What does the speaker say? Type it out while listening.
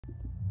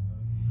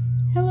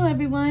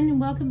everyone, and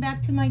welcome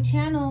back to my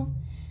channel.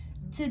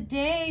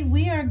 Today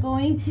we are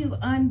going to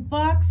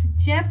unbox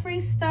Jeffree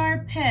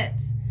Star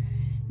Pets.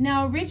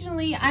 Now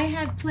originally I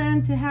had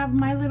planned to have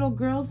my little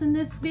girls in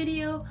this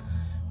video,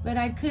 but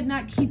I could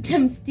not keep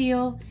them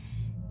still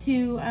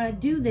to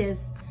do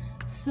this.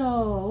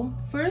 So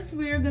first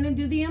we are going to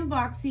do the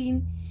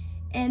unboxing,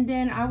 and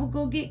then I will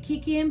go get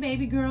Kiki and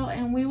baby girl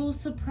and we will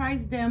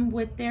surprise them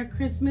with their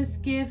Christmas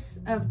gifts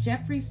of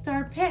Jeffree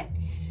Star Pet.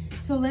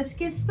 So let's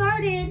get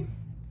started.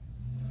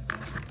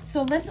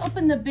 So let's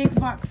open the big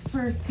box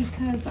first,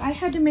 because I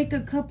had to make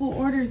a couple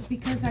orders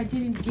because I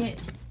didn't get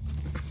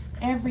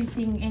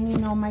everything, and you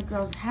know my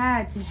girls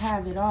had to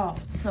have it all.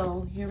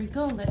 So here we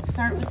go. Let's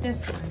start with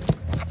this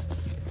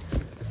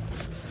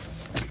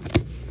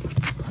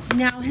one.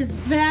 Now, as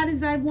bad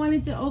as I've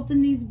wanted to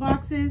open these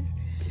boxes,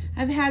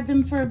 I've had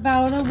them for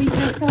about a week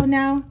or so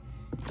now.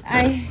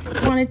 I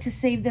wanted to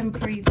save them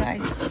for you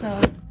guys, so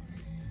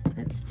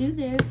let's do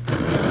this.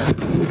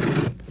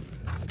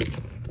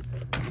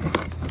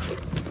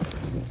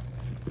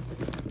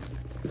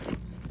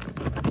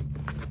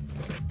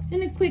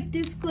 And a quick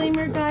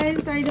disclaimer,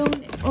 guys, I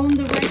don't own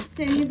the rights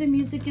to any of the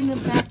music in the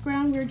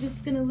background. We're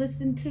just going to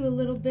listen to a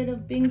little bit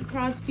of Bing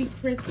Crosby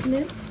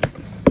Christmas,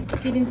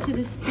 get into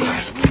the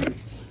spirit.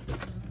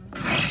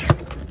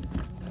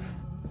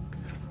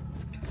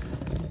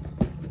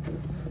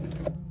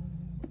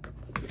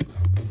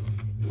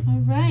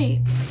 All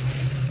right.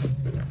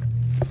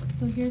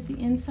 So here's the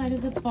inside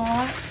of the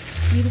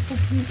box. Beautiful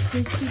pink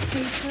tissue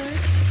paper.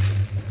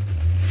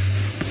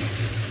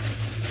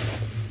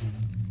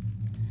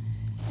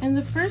 And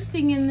the first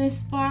thing in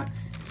this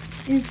box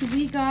is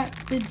we got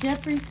the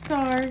Jeffree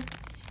Star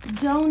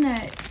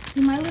donut.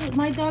 See,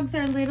 my dogs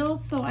are little,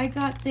 so I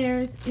got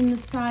theirs in the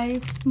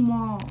size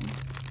small.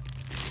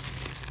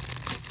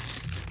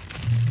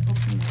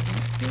 Open it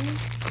up here.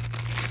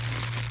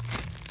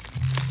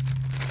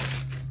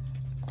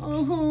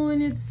 Oh,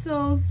 and it's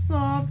so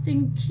soft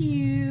and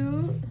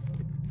cute.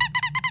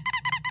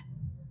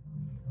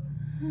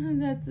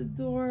 That's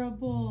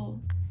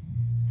adorable.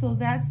 So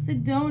that's the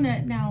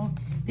donut. Now,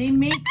 they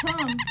may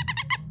come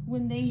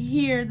when they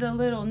hear the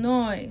little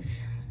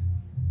noise.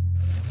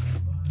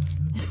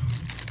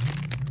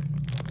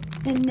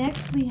 And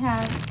next we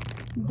have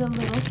the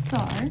little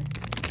star.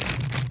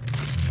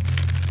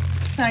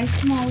 Size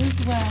small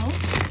as well.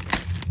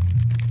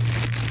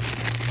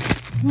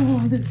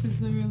 Oh, this is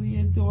really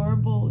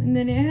adorable. And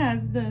then it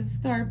has the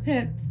Star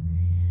Pets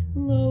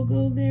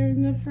logo there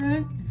in the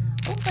front.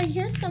 Oh, I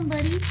hear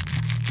somebody.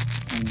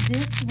 And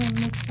this one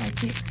looks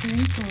like it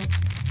crinkles.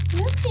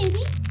 Look,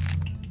 baby.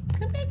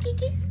 Come back,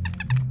 Kikis.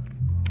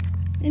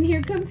 And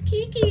here comes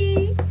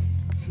Kiki. Hey,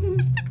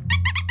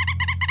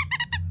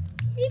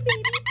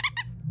 baby.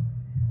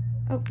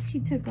 Oh, she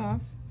took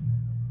off.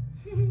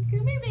 Come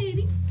here,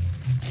 baby.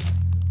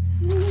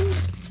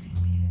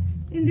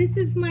 And this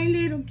is my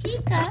little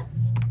Kika.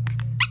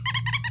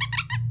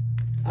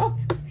 Oh,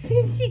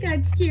 she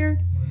got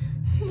scared.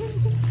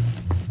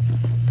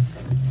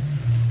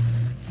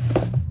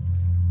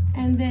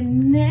 And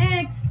then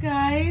next,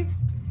 guys,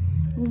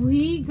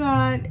 we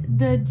got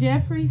the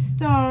Jeffree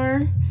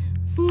Star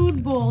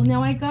food bowl.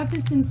 Now, I got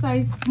this in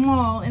size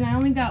small, and I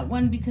only got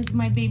one because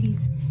my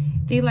babies,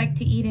 they like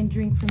to eat and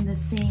drink from the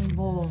same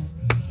bowl.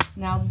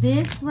 Now,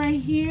 this right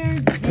here,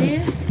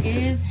 this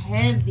is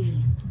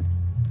heavy.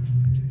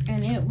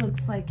 And it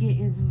looks like it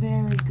is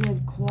very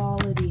good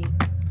quality.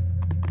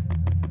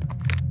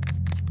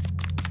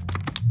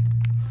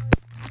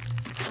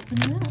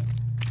 Open it up.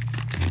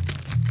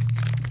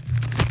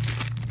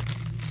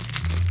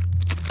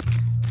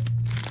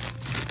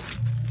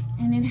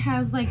 And it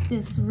has like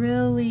this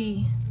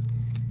really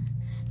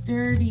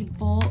sturdy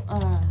bowl.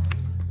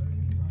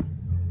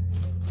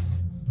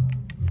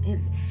 It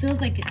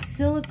feels like it's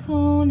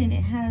silicone, and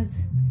it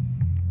has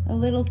a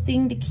little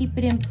thing to keep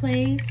it in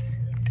place.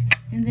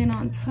 And then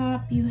on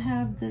top you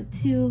have the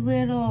two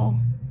little,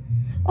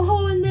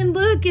 oh, and then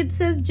look, it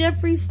says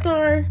Jeffree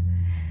Star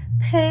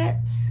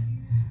Pets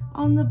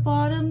on the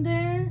bottom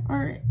there,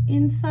 or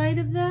inside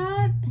of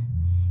that.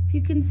 If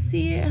you can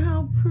see it,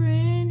 how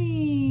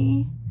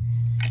pretty.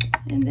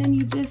 And then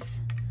you just,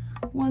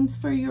 one's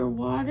for your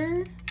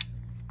water,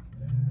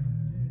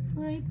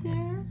 right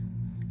there.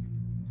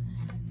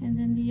 And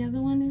then the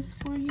other one is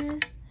for your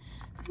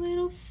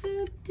little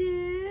food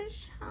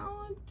dish.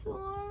 How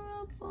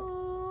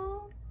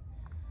adorable.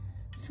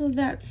 So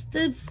that's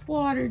the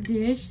water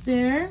dish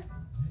there.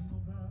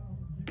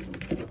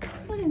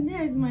 Oh, and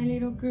there's my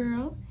little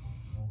girl.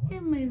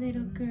 Here's my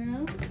little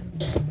girl.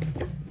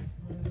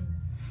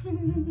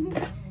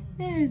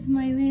 There's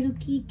my little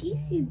Kiki.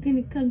 She's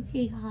gonna come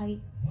say hi.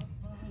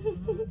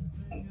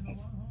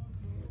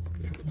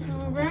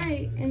 All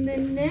right, and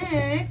then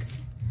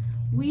next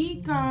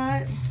we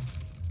got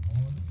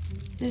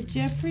the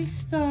Jeffree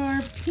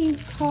Star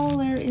pink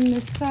collar in the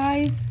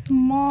size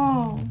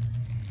small.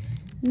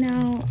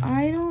 Now,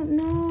 I don't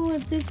know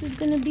if this is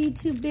gonna be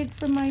too big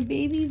for my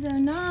babies or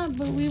not,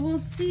 but we will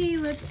see.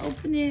 Let's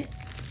open it.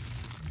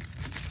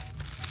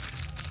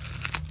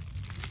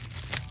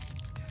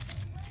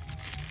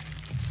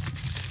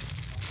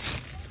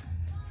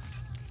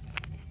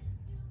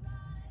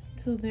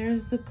 So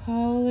there's the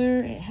collar.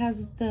 It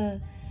has the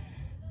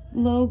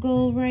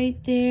logo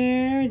right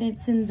there, and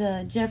it's in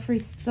the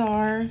Jeffree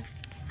Star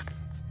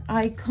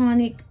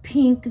iconic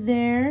pink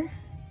there.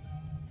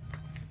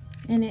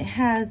 And it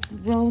has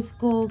rose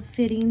gold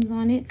fittings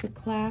on it. The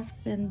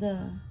clasp and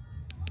the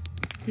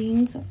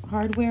things,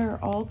 hardware are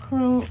all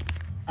chrome,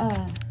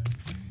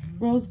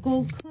 rose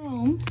gold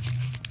chrome.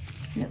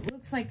 And it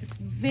looks like it's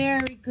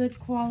very good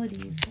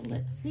quality. So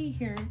let's see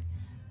here.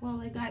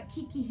 Well, I got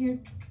Kiki here.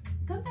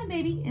 Come on,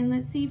 baby, and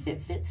let's see if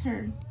it fits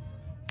her.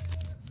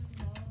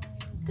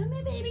 Come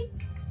here, baby.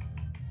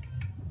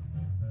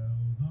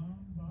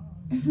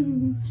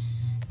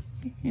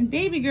 And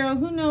baby girl,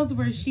 who knows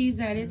where she's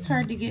at? It's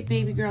hard to get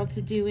baby girl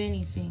to do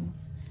anything.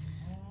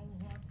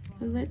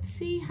 But let's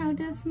see, how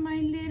does my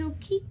little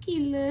Kiki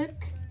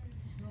look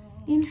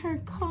in her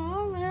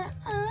collar?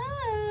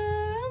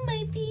 Oh,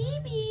 my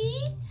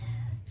baby.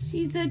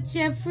 She's a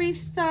Jeffree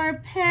Star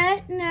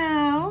pet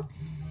now.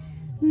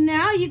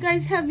 Now you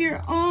guys have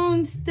your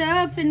own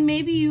stuff, and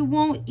maybe you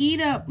won't eat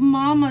up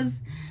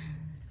Mama's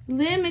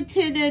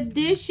limited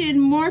edition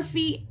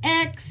Morphe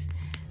X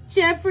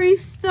Jeffree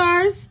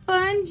Star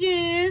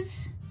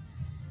sponges.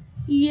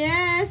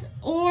 Yes,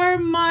 or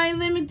my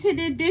limited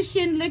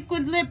edition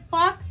liquid lip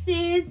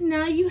boxes.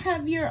 Now you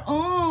have your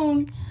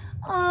own.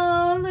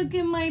 Oh, look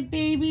at my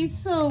baby,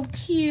 so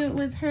cute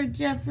with her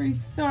Jeffree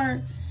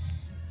Star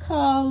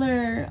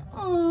collar.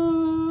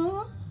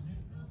 Oh,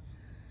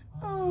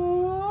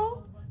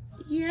 oh,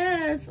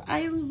 yes,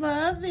 I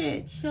love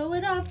it. Show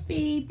it off,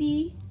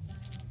 baby.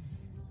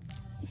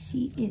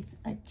 She is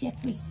a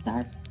Jeffree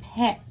Star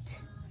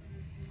pet.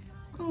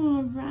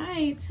 All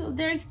right, so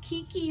there's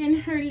Kiki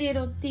and her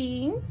little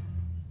thing.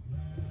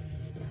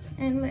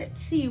 And let's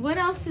see, what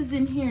else is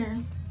in here?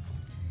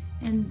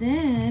 And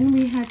then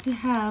we had to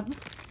have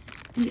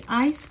the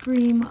ice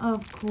cream,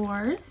 of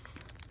course.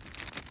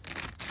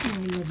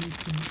 Oh, let's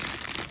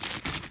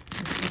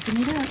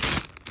open it up.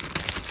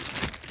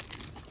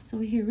 So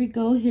here we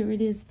go. Here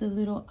it is, the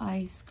little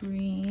ice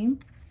cream.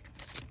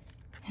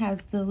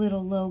 Has the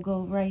little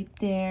logo right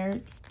there.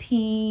 It's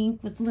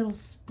pink with little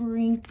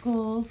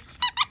sprinkles.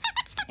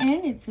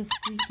 And it's a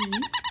squeaky.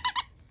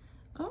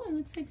 Oh, it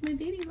looks like my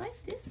baby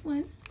liked this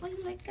one. Oh,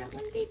 you like that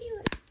one, baby?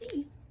 Let's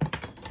see.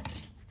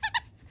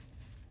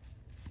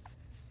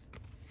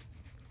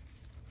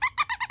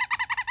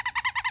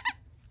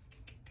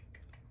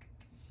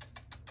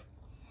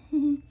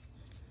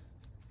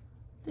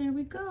 There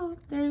we go.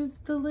 There's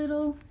the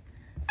little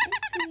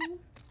ice cream.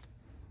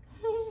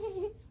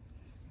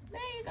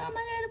 There you go,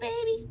 my little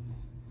baby.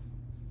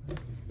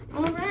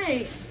 All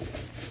right.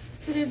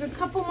 So there's a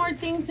couple more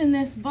things in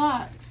this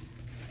box.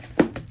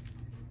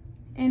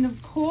 And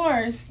of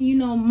course, you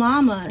know,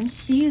 Mama,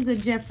 she is a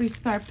Jeffree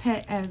Star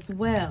pet as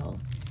well.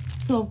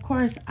 So of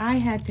course, I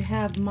had to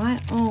have my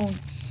own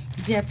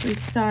Jeffree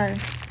Star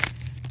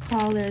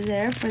collar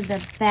there for the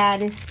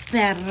baddest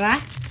perra,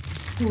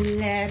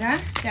 culera.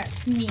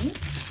 That's me.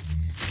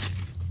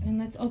 And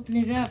let's open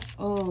it up.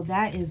 Oh,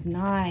 that is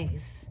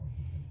nice.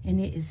 And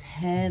it is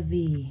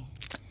heavy.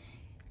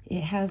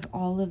 It has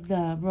all of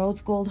the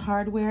rose gold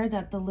hardware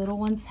that the little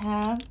ones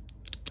have.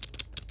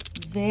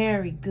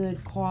 Very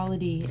good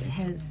quality.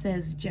 It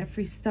says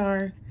Jeffree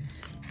Star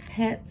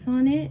Pets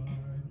on it.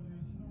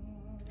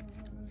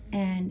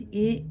 And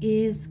it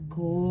is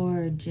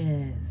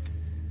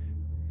gorgeous.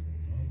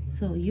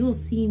 So you'll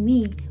see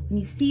me. When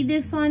you see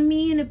this on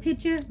me in a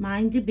picture,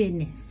 mind your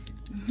business.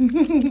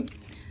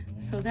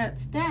 So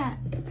that's that.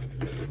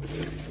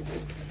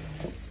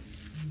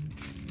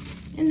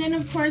 And then,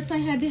 of course, I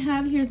had to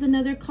have, here's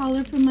another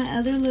collar for my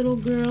other little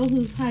girl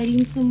who's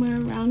hiding somewhere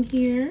around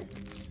here.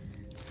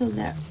 So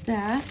that's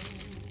that.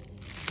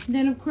 And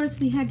then, of course,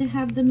 we had to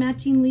have the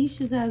matching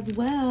leashes as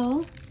well.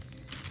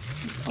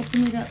 Let's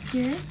open it up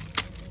here.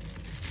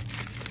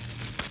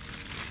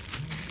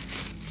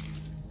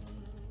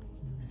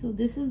 So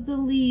this is the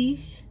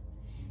leash.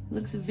 It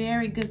looks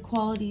very good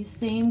quality,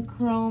 same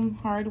chrome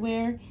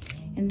hardware.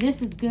 And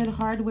this is good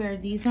hardware.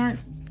 These aren't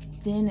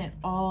thin at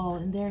all,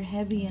 and they're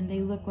heavy, and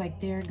they look like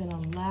they're gonna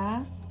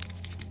last.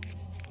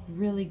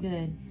 Really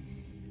good.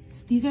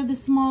 So these are the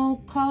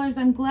small collars.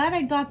 I'm glad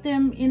I got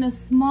them in a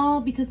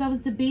small because I was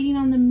debating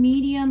on the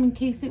medium in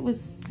case it was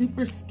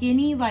super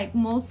skinny like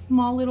most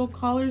small little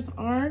collars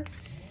are.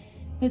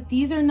 But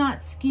these are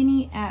not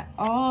skinny at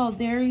all.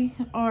 They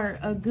are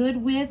a good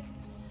width,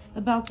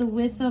 about the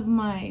width of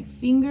my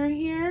finger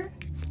here.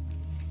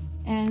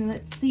 And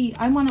let's see,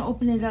 I want to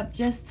open it up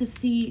just to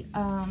see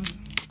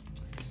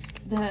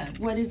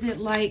what is it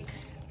like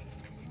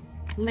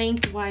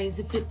lengthwise.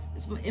 If it's,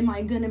 am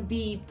I gonna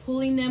be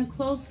pulling them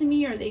close to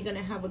me, or are they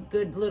gonna have a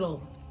good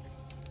little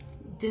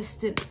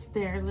distance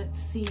there? Let's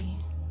see.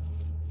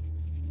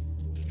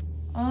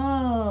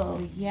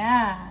 Oh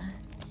yeah,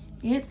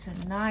 it's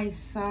a nice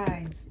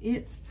size.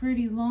 It's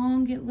pretty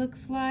long. It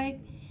looks like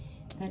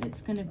that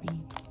it's gonna be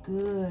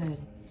good.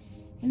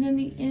 And then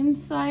the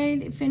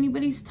inside, if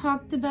anybody's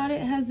talked about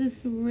it, has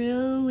this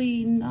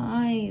really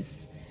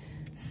nice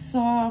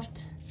soft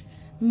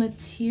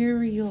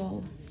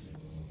material.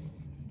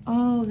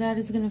 Oh, that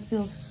is gonna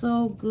feel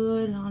so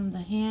good on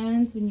the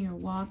hands when you're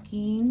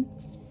walking.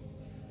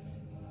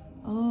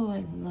 Oh,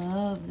 I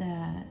love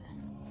that.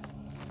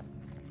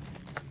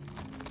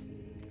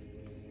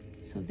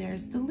 So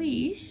there's the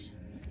leash.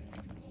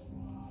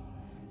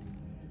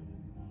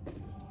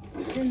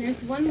 Then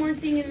there's one more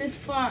thing in this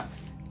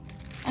box.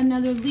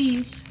 Another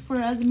leash for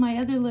my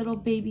other little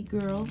baby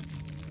girl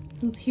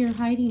who's here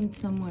hiding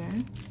somewhere.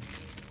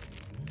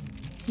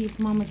 See if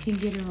Mama can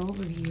get her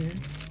over here.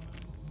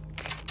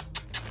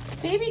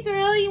 Baby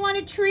girl, you want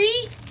a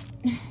treat?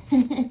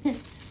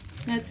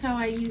 That's how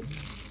I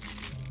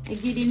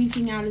get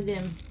anything out of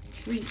them.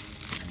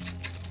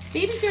 Treats.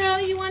 Baby girl,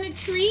 you want a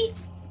treat?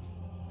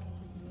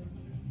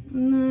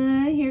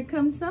 Here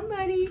comes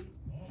somebody.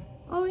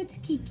 Oh, it's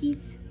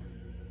Kiki's.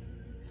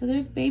 So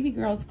there's baby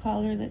girl's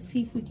collar. Let's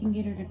see if we can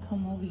get her to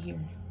come over here.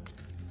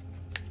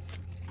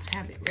 I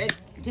have it ready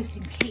just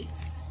in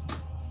case.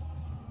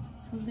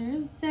 So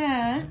there's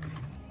that.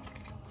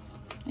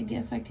 I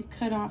guess I could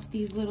cut off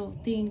these little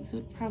things. It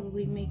would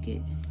probably make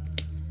it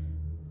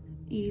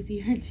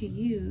easier to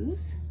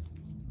use.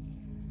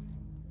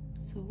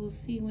 So we'll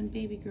see when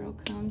baby girl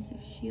comes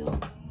if she'll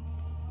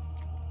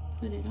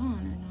put it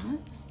on or not.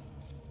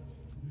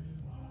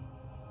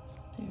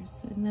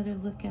 There's another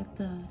look at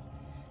the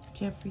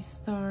Jeffree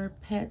Star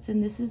Pets,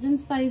 and this is in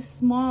size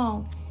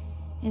small,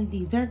 and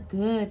these are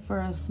good for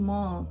a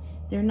small.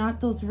 They're not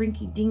those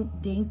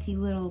dainty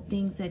little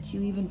things that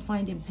you even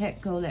find in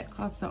Petco that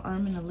cost an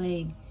arm and a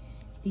leg.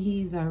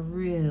 These are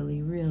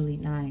really, really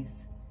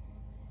nice.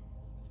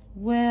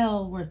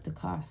 Well worth the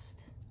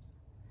cost.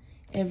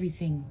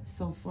 Everything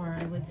so far,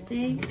 I would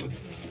say.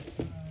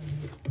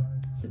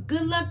 But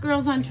good luck,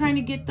 girls, on trying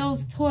to get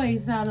those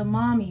toys out of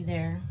mommy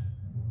there.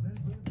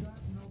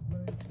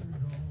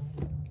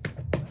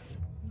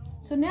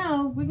 So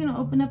now we're gonna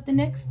open up the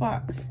next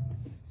box,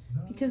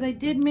 because I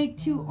did make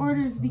 2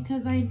 orders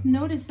because I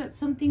noticed that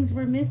some things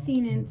were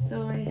missing, and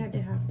so I had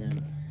to have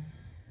them.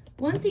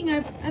 One thing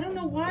I don't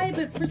know why,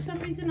 but for some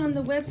reason on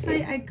the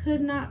website I could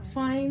not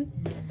find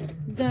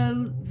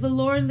the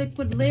velour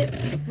liquid lip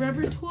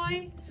rubber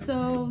toy,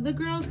 so the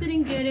girls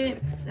didn't get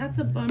it. That's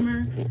a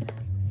bummer,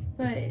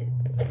 but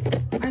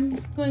I'm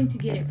going to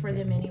get it for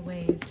them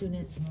anyway as soon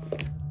as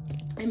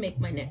I make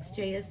my next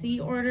JSE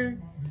order,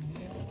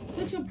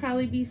 which will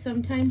probably be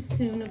sometime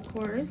soon, of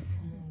course,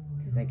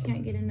 because I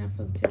can't get enough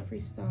of Jeffree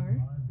Star.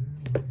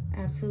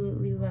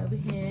 Absolutely love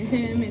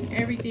him and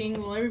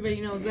everything. Well, everybody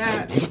knows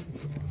that.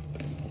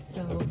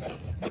 So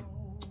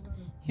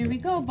here we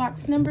go,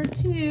 box number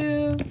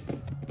 2.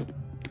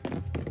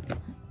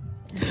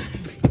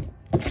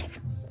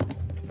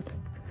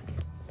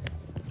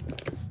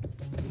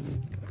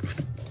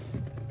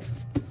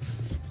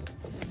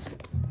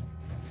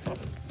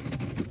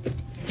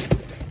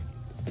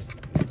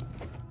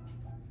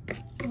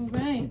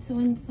 Alright, so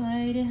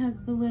inside it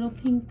has the little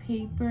pink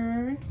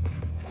paper.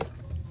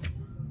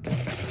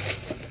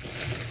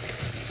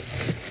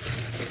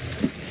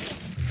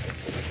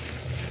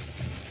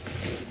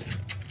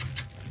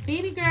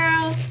 Baby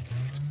girl.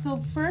 So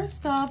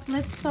first off,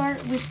 let's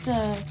start with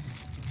the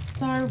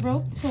Star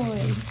rope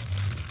toy.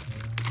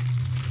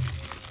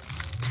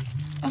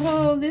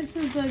 Oh, this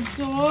is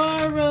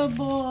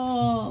adorable.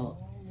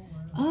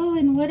 Oh,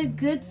 and what a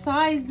good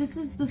size. This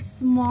is the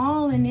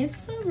small, and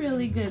it's a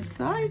really good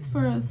size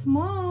for a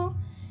small.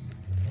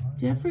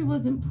 Jeffree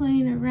wasn't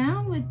playing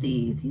around with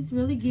these. He's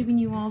really giving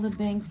you all the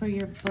bang for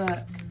your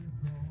buck.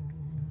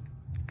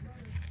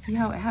 See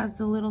how it has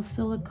the little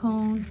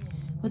silicone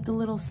with the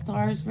little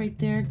stars right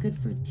there? Good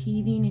for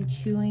teething and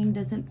chewing.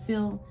 Doesn't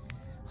feel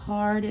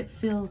hard. It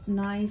feels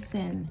nice,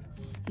 and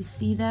you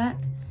see that?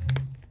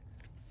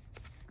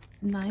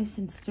 Nice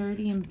and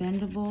sturdy and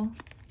bendable.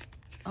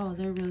 Oh,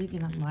 they're really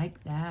gonna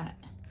like that.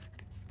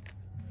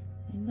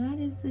 And that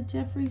is the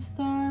Jeffree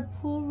Star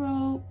pull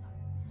rope.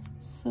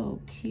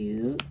 So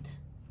cute.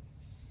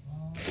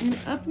 And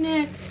up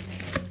next,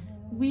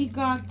 we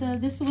got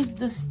this was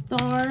the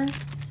Star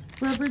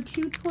rubber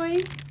chew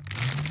toy.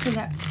 So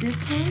that's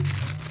this one.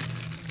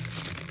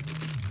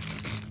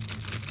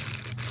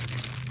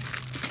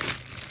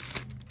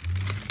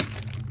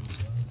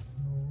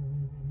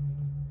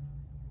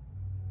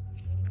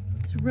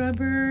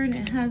 Rubber, and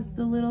it has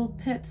the little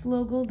Pets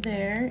logo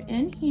there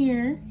and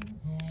here.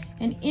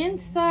 And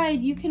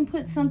inside you can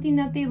put something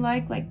that they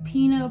like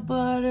peanut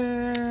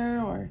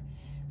butter or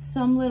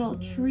some little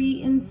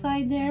treat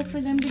inside there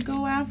for them to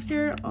go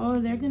after. Oh,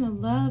 they're gonna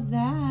love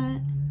that.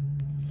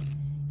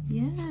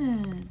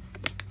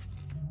 Yes.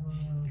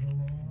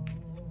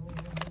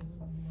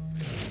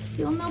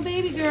 Still no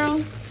baby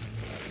girl.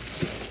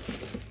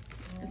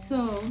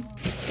 So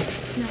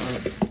no,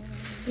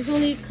 there's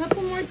only a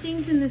couple more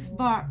things in this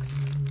box.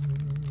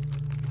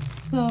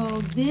 So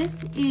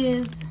this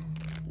is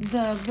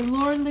the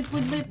velour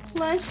liquid lip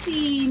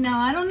plushie. Now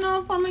I don't know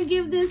if I'm gonna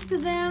give this to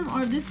them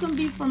or this gonna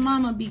be for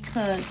Mama,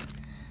 because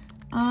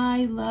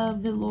I love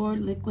velour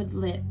liquid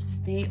lips.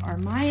 They are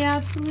my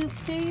absolute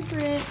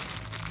favorite.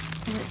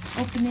 So let's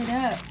open it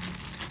up.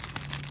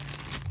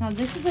 Now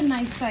this is a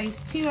nice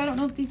size too. I don't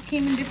know if these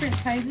came in different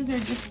sizes or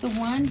just the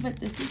one, but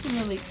this is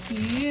really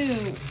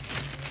cute.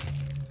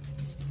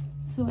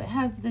 So it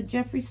has the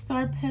Jeffree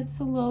Star Pets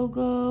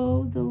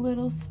logo, the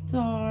little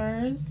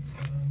stars.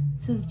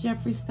 It says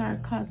Jeffree Star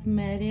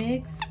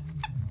Cosmetics.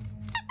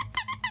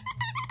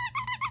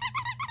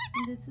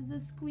 And this is a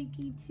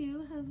squeaky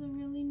too. Has a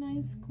really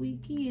nice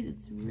squeaky.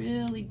 It's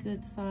really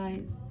good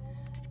size.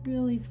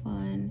 Really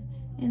fun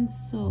and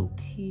so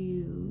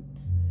cute.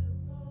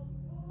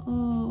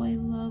 Oh, I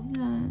love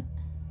that.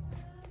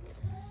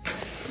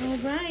 All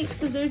right,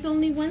 so there's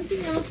only one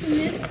thing else in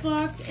this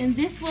box, and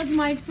this was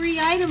my free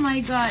item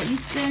I got. You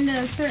spend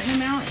a certain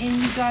amount and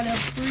you got a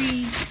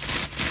free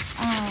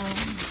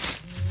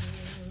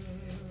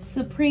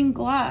Supreme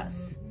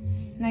gloss.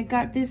 And I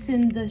got this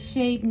in the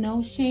shade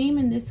No Shame,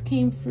 and this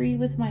came free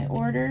with my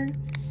order.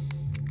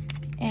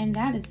 And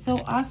that is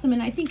so awesome.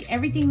 And I think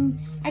everything,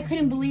 I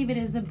couldn't believe it,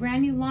 is a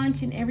brand new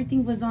launch and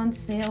everything was on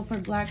sale for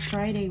Black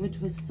Friday, which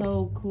was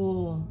so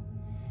cool.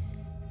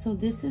 So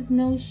this is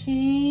No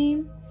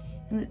Shame.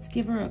 And let's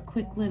give her a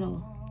quick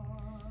little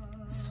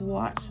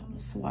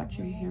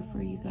swatcher here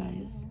for you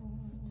guys.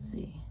 Let's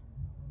see.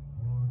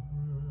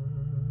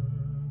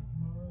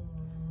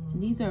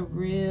 And these are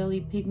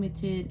really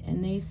pigmented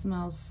and they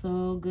smell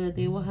so good.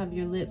 They will have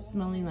your lips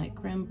smelling like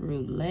creme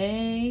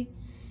brulee.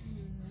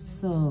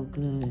 So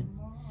good.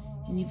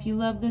 And if you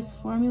love this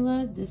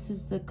formula, this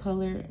is the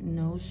color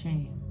No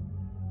Shame.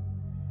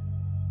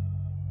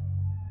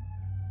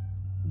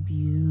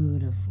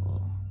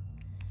 Beautiful.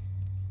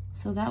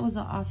 So that was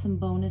an awesome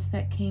bonus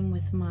that came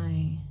with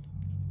my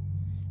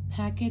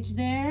package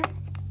there.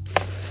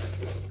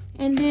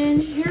 And then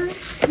here,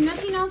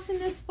 nothing else in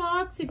this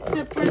box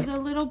except for the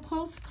little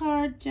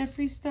postcard,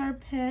 Jeffree Star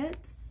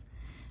Pets,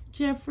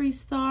 Jeffree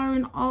Star,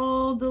 and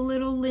all the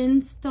little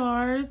Lynn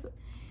stars.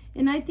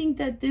 And I think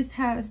that this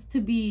has to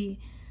be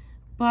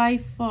by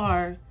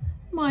far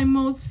my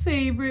most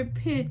favorite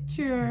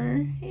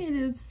picture. It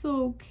is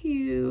so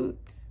cute.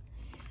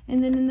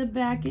 And then in the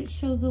back, it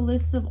shows a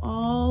list of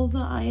all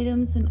the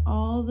items and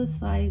all the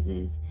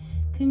sizes.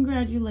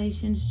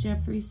 Congratulations,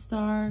 Jeffree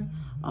Star.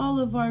 All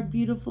of our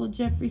beautiful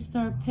Jeffree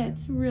Star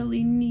Pets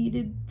really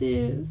needed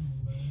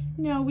this.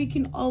 Now we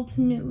can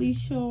ultimately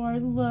show our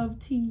love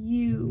to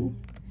you.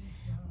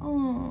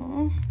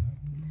 Aww.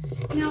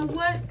 Now,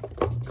 what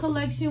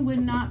collection would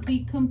not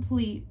be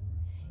complete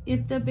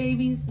if the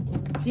babies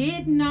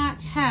did not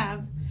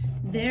have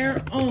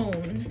their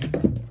own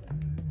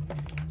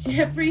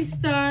Jeffree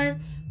Star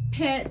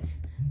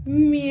Pets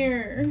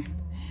mirror?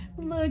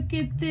 Look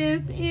at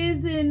this.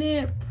 Isn't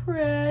it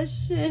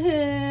precious?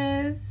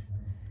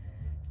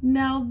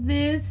 Now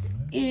this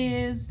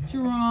is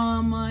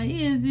drama.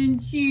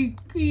 Isn't she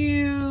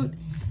cute?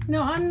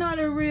 Now, I'm not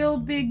a real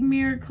big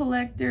mirror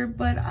collector,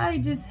 but I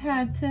just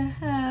had to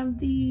have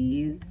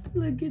these.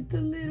 Look at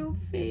the little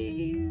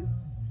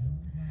face.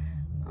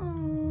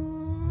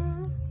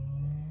 Aww.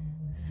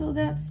 So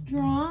that's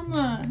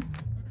drama.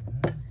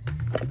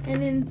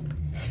 And then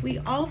we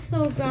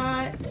also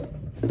got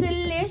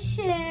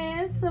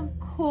Delicious, of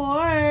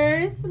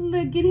course.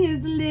 Look at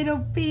his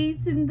little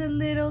face and the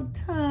little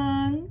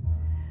tongue.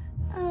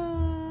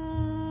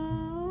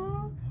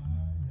 Oh.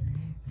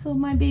 So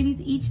my babies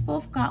each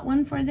both got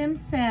one for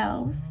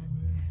themselves.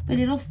 But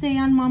it'll stay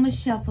on Mama's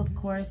shelf, of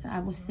course. I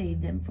will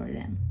save them for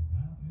them.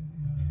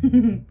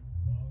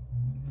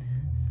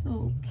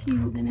 So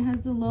cute. And it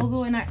has the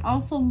logo. And I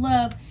also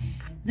love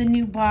the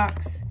new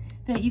box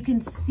that you can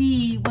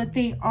see what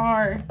they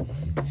are.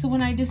 So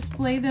when I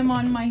display them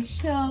on my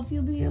shelf,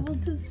 you'll be able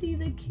to see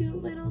the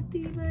cute little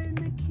diva and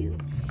the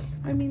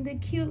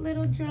cute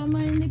little drama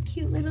and the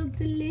cute little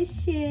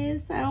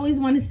delicious. I always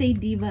want to say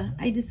diva.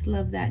 I just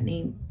love that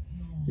name,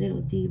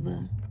 little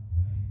diva.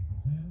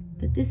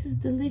 But this is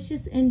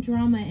delicious and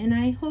drama, and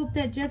I hope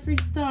that Jeffree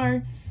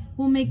Star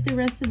will make the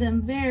rest of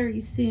them very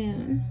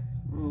soon.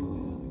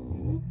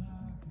 Aww.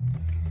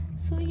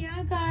 So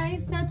yeah,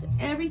 guys, that's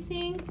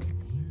everything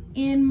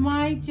in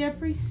my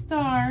Jeffree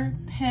Star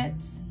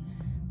Pets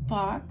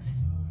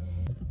box.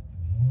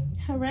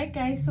 All right,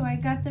 guys, so I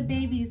got the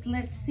babies.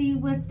 Let's see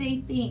what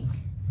they think.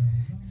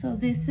 So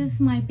this is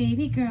my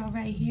baby girl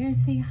right here.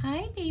 Say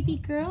hi, baby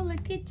girl.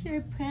 Look at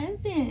your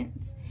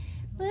presents.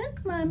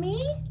 Look,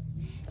 mommy.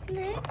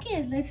 Look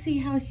it. Let's see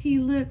how she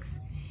looks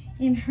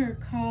in her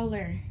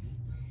collar.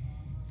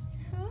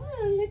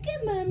 Oh, look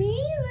at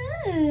mommy.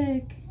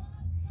 Look.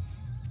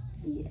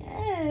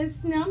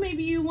 Yes, now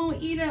maybe you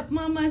won't eat up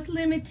Mama's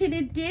limited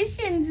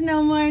editions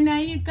no more. Now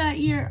you got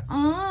your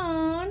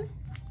own.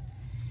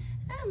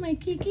 Oh, my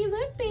Kiki,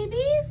 look,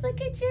 babies.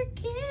 Look at your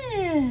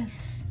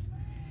gifts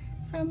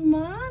from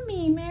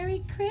Mommy.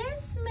 Merry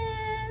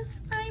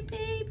Christmas, my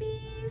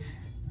babies.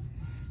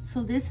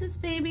 So this is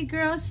baby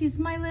girl. She's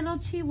my little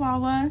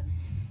Chihuahua,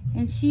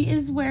 and she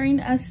is wearing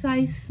a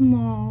size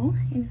small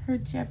in her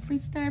Jeffree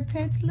Star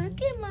Pets.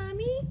 Look at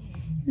Mommy.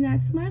 And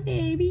that's my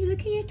baby. Look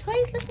at your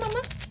toys. Look,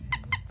 Mama.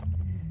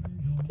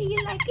 Do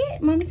you like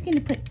it? Mommy's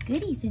gonna put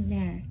goodies in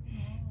there.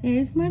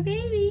 There's my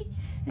baby.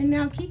 And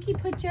now Kiki,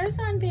 put yours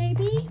on,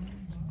 baby.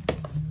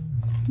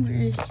 Where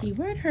is she?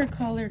 Where'd her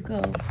collar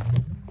go?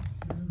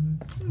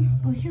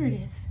 Oh, here it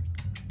is.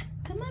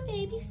 Come on,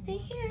 baby, stay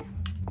here.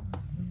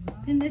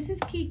 And this is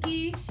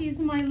Kiki. She's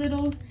my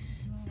little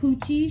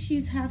poochie.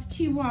 She's half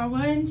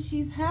Chihuahua and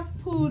she's half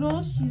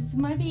poodle. She's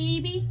my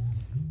baby.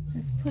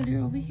 Let's put her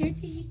over here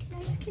so you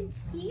guys can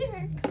see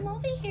her. Come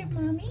over here,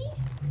 mommy.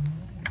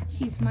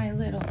 She's my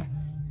little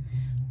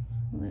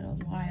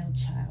wild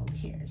child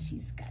here.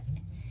 She's got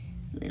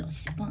a little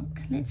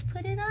spunk. Let's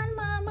put it on,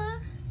 mama.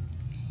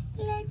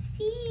 Let's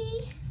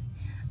see.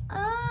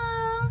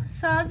 Oh,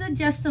 so I'll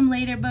adjust them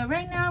later, but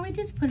right now we're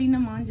just putting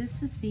them on just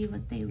to see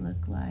what they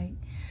look like.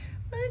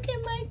 Look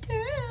at my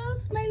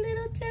girls, my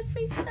little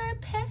Jeffree Star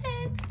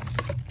Pets.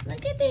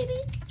 Look at baby.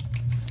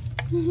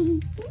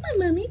 My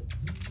mommy.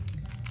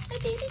 My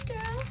baby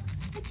girl.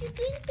 What you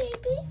think,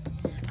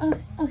 baby?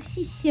 Oh,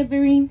 she's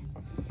shivering.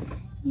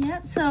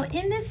 Yep, so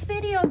in this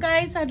video,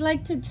 guys, I'd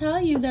like to tell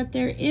you that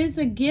there is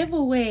a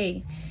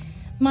giveaway.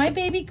 My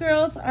baby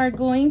girls are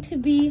going to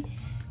be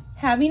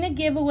having a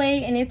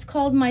giveaway, and it's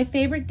called My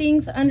Favorite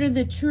Things Under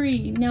the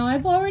Tree. Now,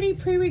 I've already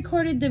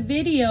pre-recorded the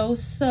video,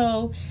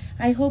 so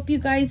I hope you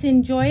guys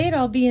enjoy it.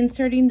 I'll be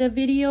inserting the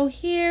video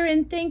here,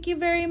 and thank you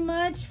very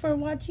much for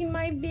watching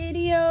my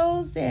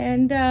videos,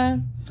 and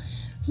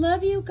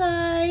love you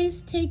guys.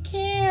 Take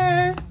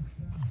care.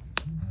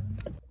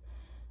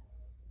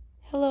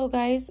 Hello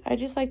guys, I'd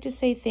just like to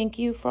say thank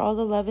you for all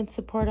the love and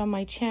support on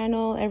my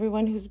channel,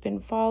 everyone who's been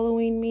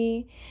following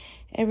me,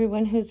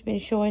 everyone who's been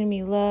showing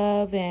me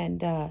love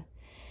and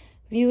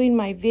viewing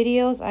my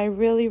videos. I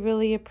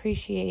really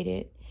appreciate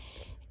it.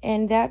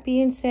 And that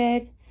being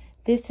said,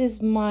 this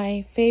is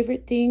my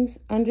Favorite Things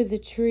Under the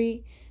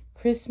Tree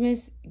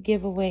Christmas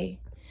giveaway.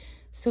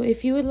 So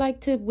if you would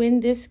like to win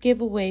this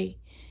giveaway,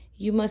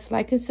 you must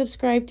like and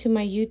subscribe to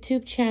my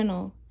YouTube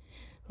channel.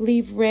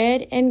 Leave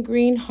red and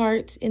green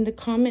hearts in the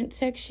comment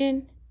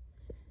section.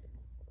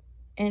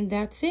 And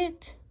that's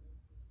it.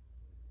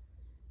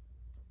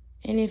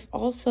 And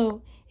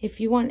if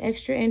you want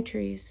extra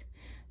entries,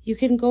 you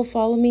can go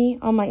follow me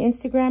on my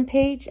Instagram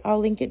page. I'll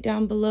link it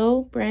down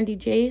below, Brandy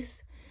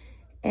Jace.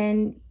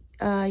 And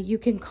you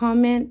can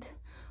comment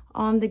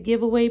on the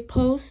giveaway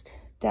post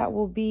that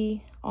will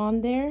be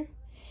on there.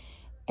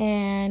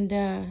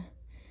 And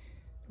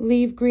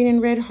leave green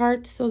and red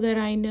hearts so that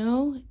I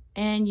know.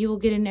 And you will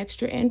get an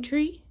extra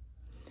entry.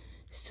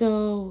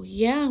 So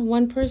yeah,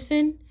 one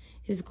person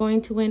is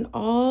going to win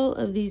all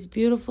of these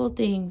beautiful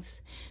things.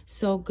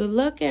 So good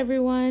luck,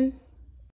 everyone.